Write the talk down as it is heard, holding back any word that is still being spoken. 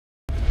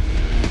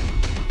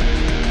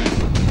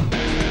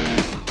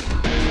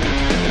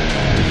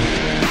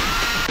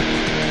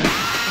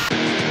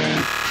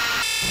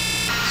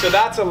So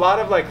that's a lot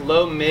of like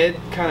low mid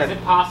kind of. Is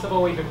it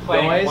possible we could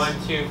play noise?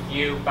 1, 2,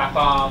 view, back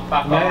on,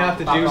 back on? I might have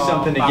to do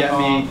something to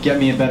get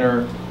me a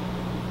better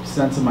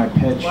sense of my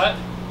pitch. What?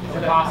 Is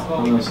it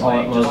possible we could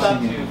play just 1,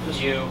 2,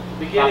 view,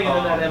 beginning back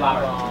of that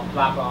on,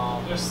 back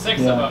on? There's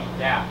 6 of them.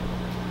 Yeah.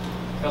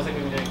 Feels like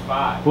we've been doing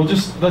 5. We'll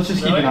let's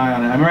just keep an eye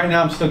on it. I mean, right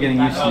now I'm still getting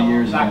used to the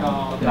years again.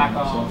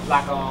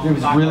 It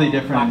was really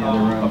different in the other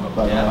room.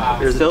 But,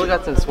 There's still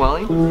got some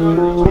swelling?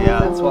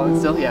 Yeah. Swelling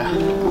still? Yeah.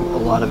 A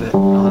lot of it,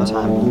 all the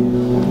time.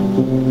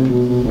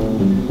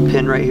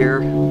 Pin right here.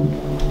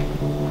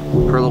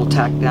 Or a little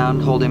tack down,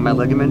 holding my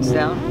ligaments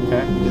down.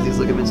 Okay. Because these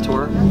ligaments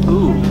tore.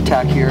 Ooh.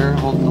 Tack here,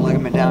 holding the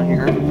ligament down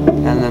here.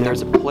 And then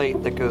there's a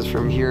plate that goes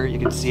from here. You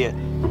can see it.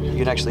 You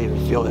can actually even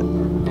feel it.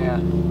 Yeah.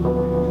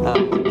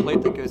 There's a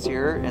plate that goes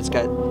here, and it's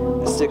got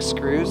 6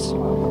 screws.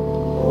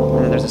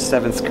 And then there's a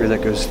 7th screw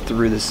that goes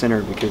through the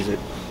center because it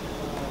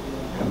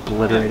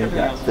obliterated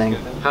that thing.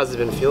 How's it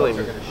been feeling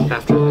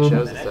after the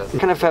shows and stuff? I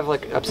kind of have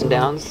like ups and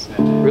downs.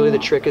 Really the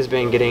trick has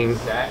been getting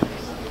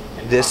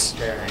this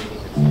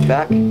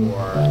back.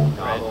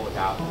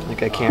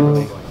 Like I can't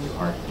really.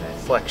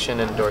 Flexion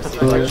and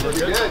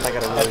dorsiflexion. I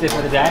gotta really. That's it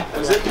for the day?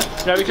 That's it?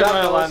 Yeah, we can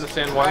run a line in the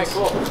sand once. Okay,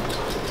 cool.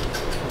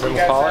 See you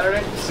guys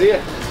Saturday. See ya.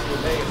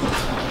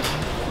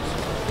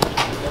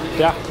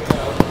 Yeah.